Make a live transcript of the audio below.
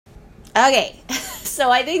Okay,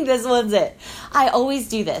 so I think this one's it. I always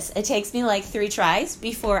do this. It takes me like 3 tries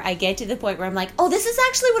before I get to the point where I'm like, oh, this is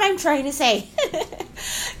actually what I'm trying to say.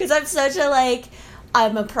 Because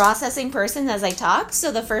I'm a processing person as I talk.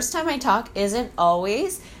 So the first time I talk isn't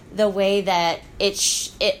always the way that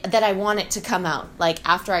that I want it to come out. Like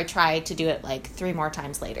after I try to do it like 3 more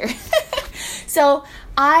times later. So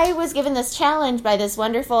I was given this challenge by this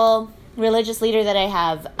wonderful religious leader that I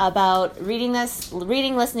have about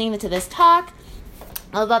listening to this talk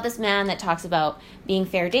about this man that talks about being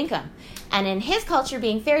fair dinkum. And in his culture,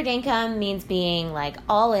 being fair dinkum means being like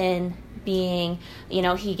all in, being,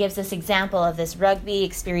 he gives this example of this rugby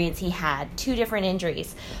experience he had, 2 different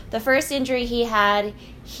injuries. The first injury he had,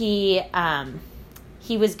 he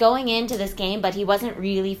was going into this game, but he wasn't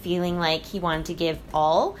really feeling like he wanted to give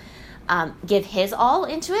his all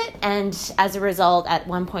into it, and as a result, at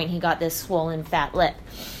one point, he got this swollen fat lip.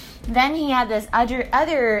 Then he had this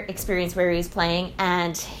other experience where he was playing,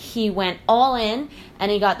 and he went all in,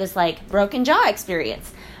 and he got this like broken jaw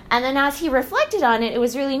experience. And then as he reflected on it, it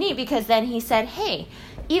was really neat because then he said, hey,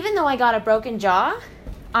 even though I got a broken jaw,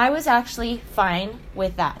 I was actually fine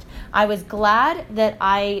with that. I was glad that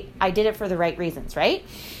I did it for the right reasons, right?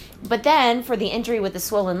 But then for the injury with the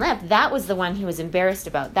swollen lip, that was the one he was embarrassed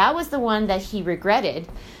about. That was the one that he regretted,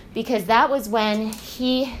 because that was when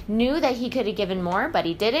he knew that he could have given more, but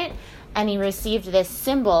he didn't, and he received this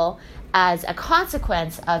symbol as a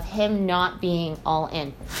consequence of him not being all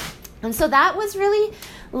in. And so that was really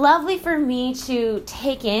lovely for me to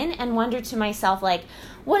take in and wonder to myself, like,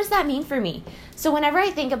 what does that mean for me? So whenever I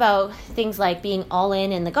think about things like being all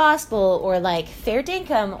in the gospel, or like fair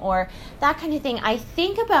dinkum, or that kind of thing, I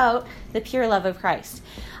think about the pure love of Christ.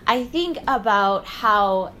 I think about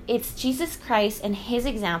how it's Jesus Christ and his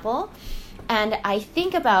example, and I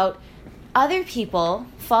think about other people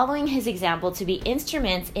following his example to be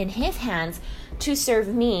instruments in his hands to serve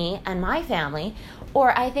me and my family.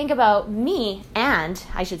 Or I think about me, and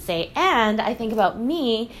I think about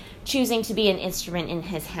me choosing to be an instrument in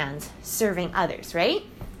his hands, serving others, right?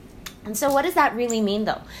 And so what does that really mean,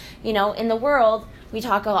 though? In the world, we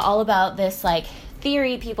talk all about this, like,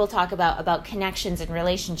 theory people talk about connections and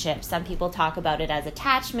relationships. Some people talk about it as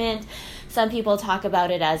attachment. Some people talk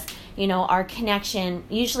about it as, our connection.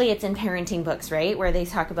 Usually it's in parenting books, right? Where they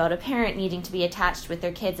talk about a parent needing to be attached with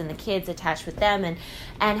their kids and the kids attached with them,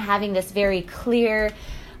 and having this very clear,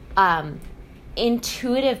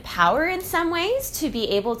 intuitive power in some ways to be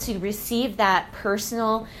able to receive that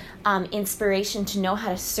personal inspiration to know how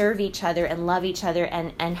to serve each other and love each other,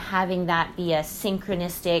 and having that be a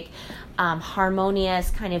synchronistic, harmonious,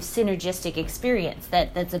 kind of synergistic experience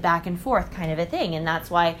that's a back and forth kind of a thing. And that's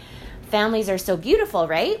why families are so beautiful,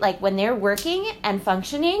 right? Like when they're working and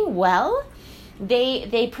functioning well,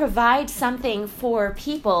 they provide something for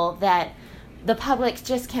people that the public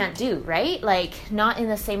just can't do, right? Like not in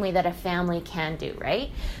the same way that a family can do,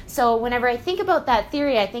 right? So whenever I think about that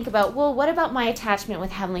theory, I think about, well, what about my attachment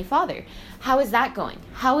with Heavenly Father? How is that going?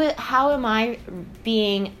 How am I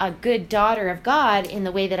being a good daughter of God in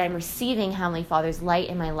the way that I'm receiving Heavenly Father's light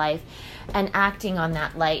in my life and acting on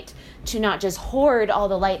that light to not just hoard all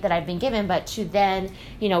the light that I've been given, but to then,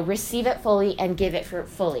 receive it fully and give it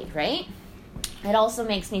fully, right? It also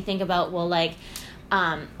makes me think about, well, like,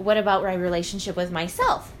 what about my relationship with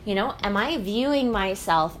myself? Am I viewing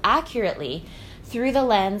myself accurately through the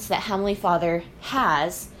lens that Heavenly Father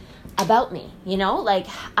has about me? Like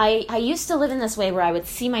I used to live in this way where I would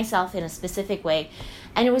see myself in a specific way,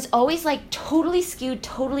 and it was always like totally skewed,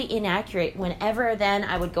 totally inaccurate whenever then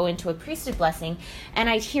I would go into a priesthood blessing and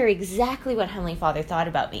I'd hear exactly what Heavenly Father thought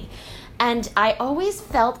about me. And I always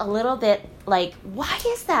felt a little bit like, why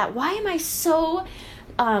is that? Why am I so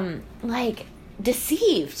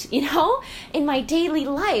deceived, in my daily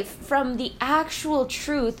life from the actual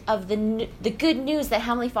truth of the good news that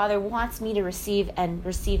Heavenly Father wants me to receive and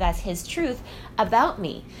receive as his truth about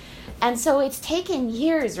me? And so it's taken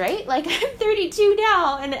years, right? Like I'm 32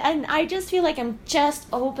 now, and I just feel like I'm just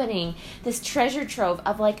opening this treasure trove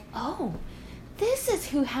of like, oh, this is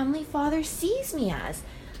who Heavenly Father sees me as.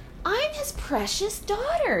 I'm his precious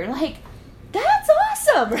daughter. Like, that's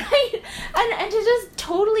awesome, right? And to just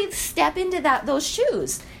totally step into those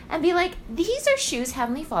shoes and be like, these are shoes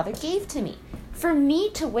Heavenly Father gave to me for me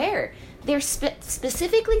to wear. They're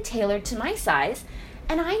specifically tailored to my size,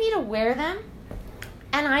 and I need to wear them.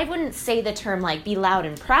 And I wouldn't say the term like be loud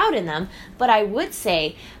and proud in them, but I would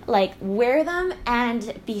say like wear them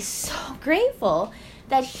and be so grateful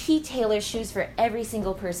that he tailors shoes for every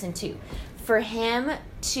single person too. For him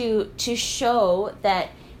to show that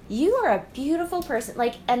you are a beautiful person.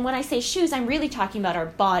 Like, and when I say shoes, I'm really talking about our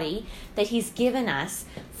body that he's given us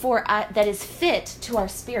for that is fit to our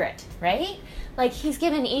spirit, right? Like, he's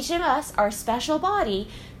given each of us our special body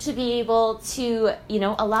to be able to,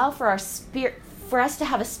 allow for our spirit, for us to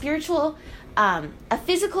have a spiritual, a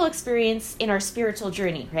physical experience in our spiritual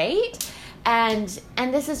journey, right? And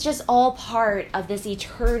this is just all part of this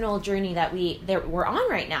eternal journey that we're on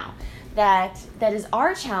right now. That is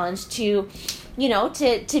our challenge to,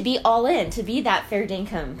 to be all in, to be that fair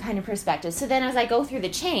dinkum kind of perspective. So then as I go through the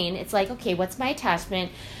chain, it's like, okay, what's my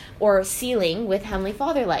attachment or ceiling with Heavenly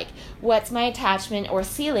Father like? What's my attachment or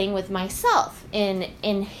ceiling with myself in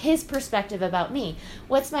his perspective about me?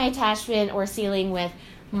 What's my attachment or ceiling with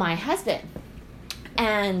my husband?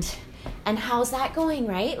 And how's that going,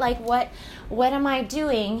 right? Like, what am I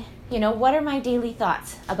doing? What are my daily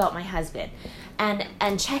thoughts about my husband?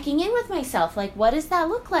 And checking in with myself, like, what does that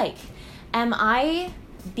look like? Am I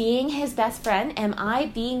being his best friend? Am I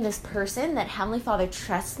being this person that Heavenly Father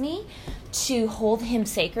trusts me to hold him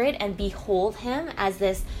sacred and behold him as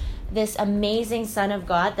this amazing Son of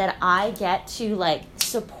God that I get to, like,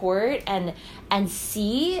 support and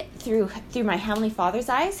see through my Heavenly Father's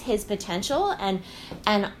eyes, his potential and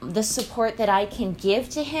the support that I can give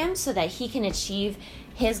to him so that he can achieve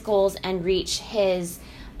his goals and reach his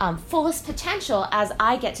fullest potential as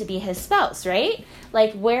I get to be his spouse, right?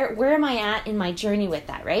 Like, where am I at in my journey with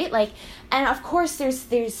that, right? Like, and of course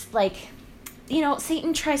there's like,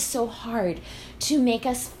 Satan tries so hard to make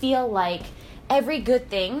us feel like every good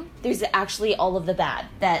thing, there's actually all of the bad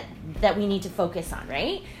that we need to focus on,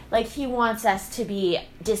 right? Like, he wants us to be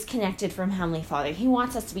disconnected from Heavenly Father. He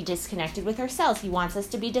wants us to be disconnected with ourselves. He wants us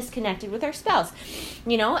to be disconnected with our spouse,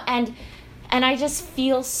 and I just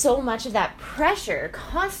feel so much of that pressure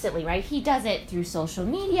constantly, right? He does it through social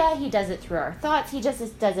media. He does it through our thoughts. He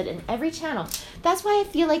just does it in every channel. That's why I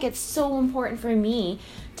feel like it's so important for me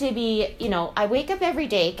to be, I wake up every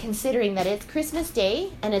day considering that it's Christmas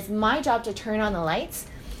Day and it's my job to turn on the lights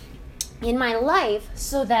in my life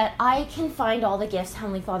so that I can find all the gifts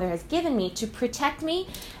Heavenly Father has given me to protect me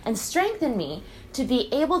and strengthen me to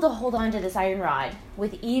be able to hold on to this iron rod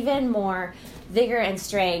with even more vigor and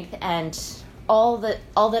strength and all that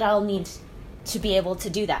I'll need to be able to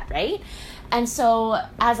do that, right? And so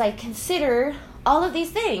as I consider all of these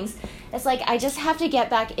things, it's like I just have to get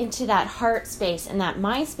back into that heart space and that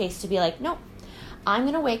mind space to be like, no, I'm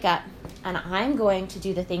going to wake up and I'm going to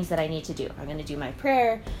do the things that I need to do. I'm going to do my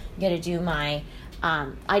prayer. I'm going to do my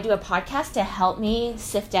I do a podcast to help me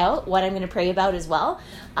sift out what I'm going to pray about as well.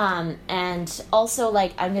 And also,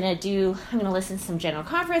 like, I'm going to listen to some general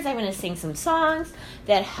conference. I'm going to sing some songs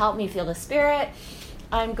that help me feel the Spirit.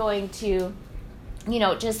 I'm going to,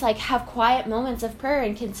 just like have quiet moments of prayer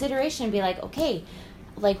and consideration and be like, okay,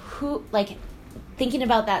 thinking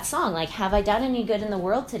about that song, like, have I done any good in the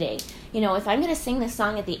world today? If I'm going to sing this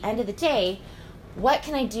song at the end of the day, what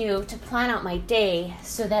can I do to plan out my day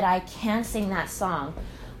so that I can sing that song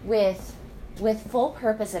with full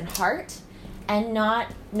purpose and heart and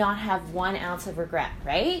not have 1 ounce of regret,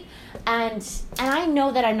 right? And I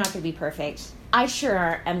know that I'm not going to be perfect. I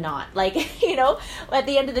sure am not. Like, at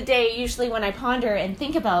the end of the day, usually when I ponder and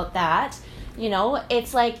think about that,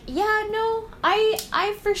 it's like, yeah, no,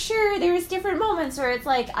 I for sure, there's different moments where it's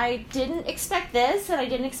like, I didn't expect this and I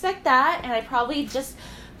didn't expect that, and I probably just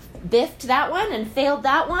biffed that one and failed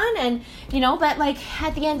that one, and but like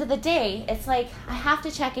at the end of the day, it's like I have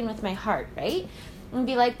to check in with my heart, right? And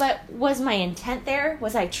be like, but was my intent there?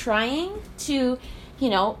 Was I trying to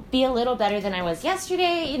be a little better than I was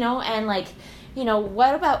yesterday? And like,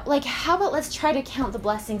 what about, like, how about let's try to count the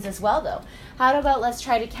blessings as well, though? How about let's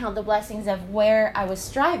try to count the blessings of where I was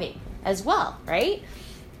striving as well, right?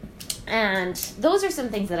 And those are some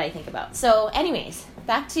things that I think about. So anyways,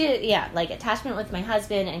 back to, like, attachment with my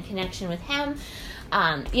husband and connection with him.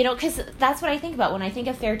 Because that's what I think about when I think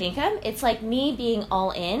of fair dinkum. It's like me being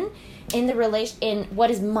all in the what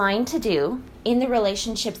is mine to do in the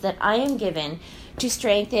relationships that I am given to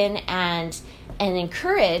strengthen and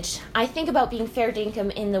encourage. I think about being fair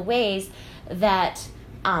dinkum in the ways that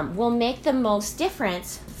will make the most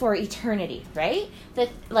difference for eternity, right? That,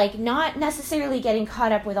 like, not necessarily getting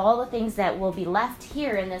caught up with all the things that will be left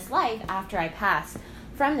here in this life after I pass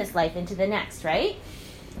from this life into the next, right?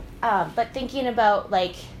 But thinking about,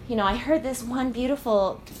 like, I heard this one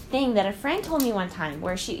beautiful thing that a friend told me one time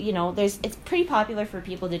where she, it's pretty popular for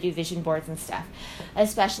people to do vision boards and stuff,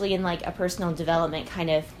 especially in, like, a personal development kind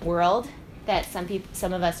of world that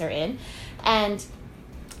some of us are in. And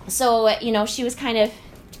so, she was kind of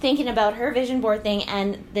thinking about her vision board thing,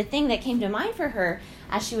 and the thing that came to mind for her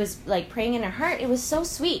as she was, like, praying in her heart, it was so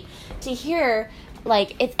sweet to hear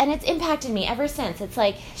it's impacted me ever since. It's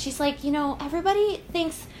like, she's like, everybody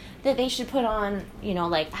thinks that they should put on,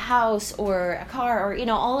 like a house or a car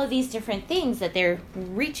or, all of these different things that they're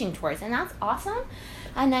reaching towards. And that's awesome.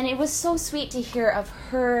 And then it was so sweet to hear of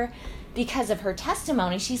her, because of her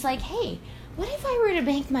testimony. She's like, hey, what if I were to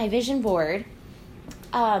make my vision board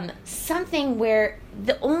something where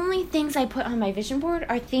the only things I put on my vision board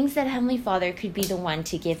are things that Heavenly Father could be the one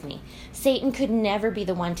to give me. Satan could never be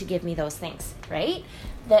the one to give me those things, right?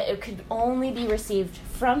 That it could only be received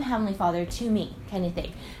from Heavenly Father to me, kind of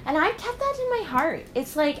thing. And I kept that in my heart.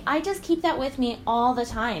 It's like, I just keep that with me all the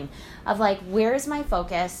time of like, where is my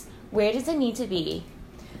focus? Where does it need to be?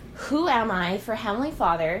 Who am I for Heavenly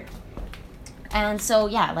Father? And so,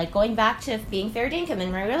 yeah, like going back to being fair dinkum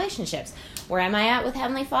in my relationships. Where am I at with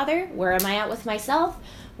Heavenly Father? Where am I at with myself?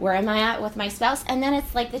 Where am I at with my spouse? And then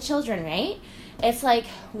it's like the children, right? It's like,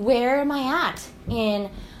 where am I at in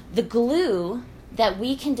the glue that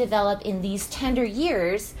we can develop in these tender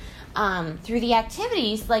years through the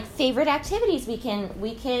activities, like favorite activities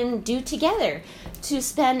we can do together to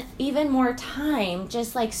spend even more time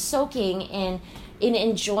just like soaking in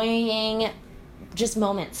enjoying just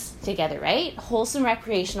moments together, right? Wholesome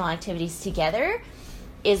recreational activities together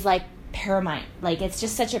is like paramount. Like, it's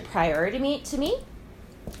just such a priority to me.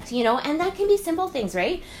 And that can be simple things,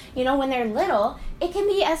 right? When they're little, it can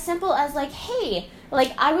be as simple as like, hey,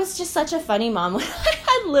 like I was just such a funny mom when I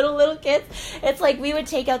had little kids. It's like we would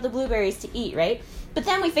take out the blueberries to eat, right? But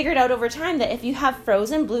then we figured out over time that if you have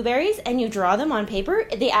frozen blueberries and you draw them on paper,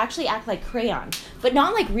 they actually act like crayon. But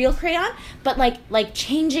not like real crayon, but like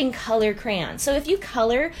changing color crayon. So if you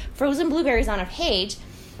color frozen blueberries on a page,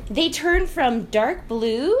 they turn from dark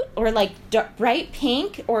blue or like bright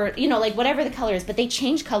pink or, like whatever the color is, but they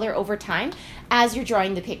change color over time as you're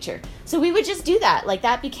drawing the picture. So we would just do that. Like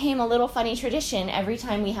that became a little funny tradition every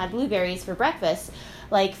time we had blueberries for breakfast.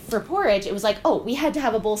 Like for porridge, it was like, oh, we had to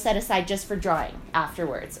have a bowl set aside just for drawing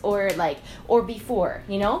afterwards or before,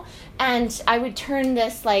 And I would turn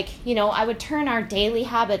this I would turn our daily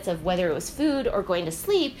habits of whether it was food or going to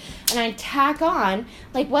sleep, and I'd tack on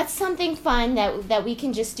like what's something fun that we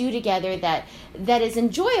can just do together that is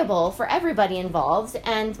enjoyable for everybody involved,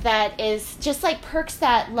 and that is just like perks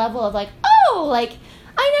that level of like, oh, like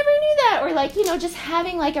I never knew that, or like, just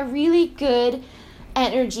having like a really good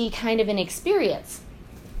energy kind of an experience.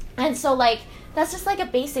 And so, like, that's just, like, a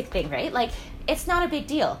basic thing, right? Like, it's not a big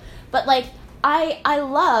deal. But, like, I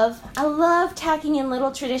love tacking in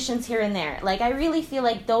little traditions here and there. Like, I really feel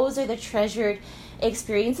like those are the treasured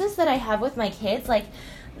experiences that I have with my kids. Like,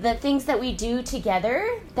 the things that we do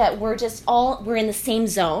together that we're in the same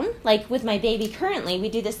zone. Like, with my baby currently, we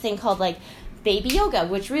do this thing called, like, baby yoga,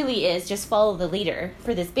 which really is just follow the leader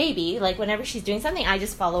for this baby. Like, whenever she's doing something, I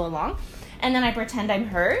just follow along. And then I pretend I'm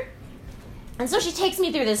her. And so she takes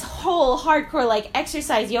me through this whole hardcore, like,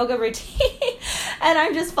 exercise yoga routine, and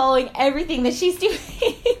I'm just following everything that she's doing,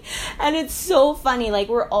 and it's so funny. Like,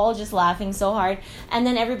 we're all just laughing so hard, and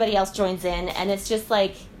then everybody else joins in, and it's just,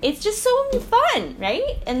 like, it's just so fun,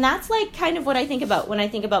 right? And that's, like, kind of what I think about when I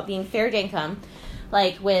think about being fair dinkum,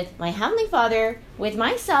 like, with my Heavenly Father, with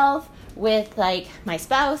myself, with, like, my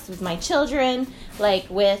spouse, with my children, like,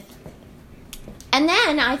 with... And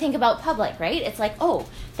then I think about public, right? It's like, oh,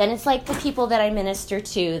 then it's like the people that I minister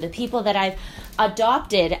to, the people that I've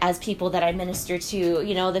adopted as people that I minister to,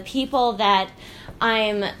 the people that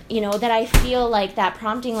I'm, that I feel like that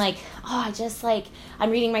prompting, like, oh, I just like,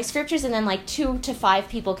 I'm reading my scriptures and then like 2 to 5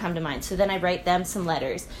 people come to mind. So then I write them some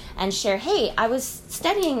letters and share, hey, I was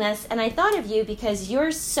studying this and I thought of you because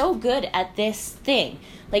you're so good at this thing.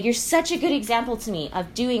 Like, you're such a good example to me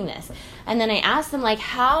of doing this. And then I ask them, like,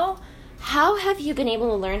 how have you been able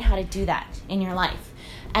to learn how to do that in your life?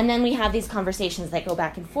 And then we have these conversations that go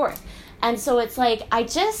back and forth. And so it's like, I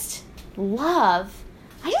just love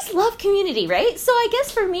community, right? So I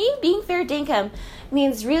guess for me, being fair dinkum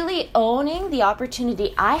means really owning the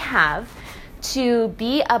opportunity I have to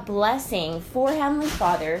be a blessing for Heavenly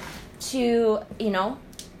Father, to,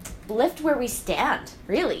 lift where we stand,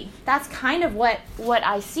 really. That's kind of what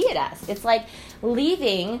I see it as. It's like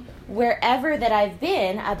leaving wherever that I've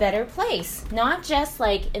been a better place, not just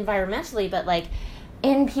like environmentally, but like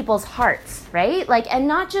in people's hearts, right? Like, and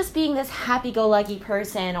not just being this happy-go-lucky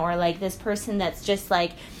person or like this person that's just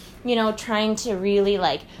like, trying to really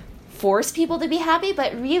like force people to be happy,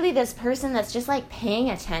 but really this person that's just like paying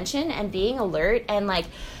attention and being alert and like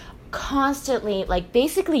constantly like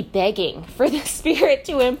basically begging for the Spirit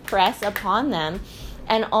to impress upon them,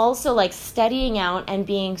 and also like studying out and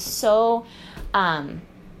being so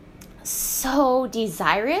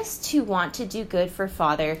desirous to want to do good for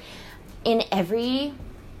Father in every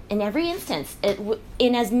in every instance,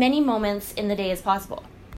 in as many moments in the day as possible.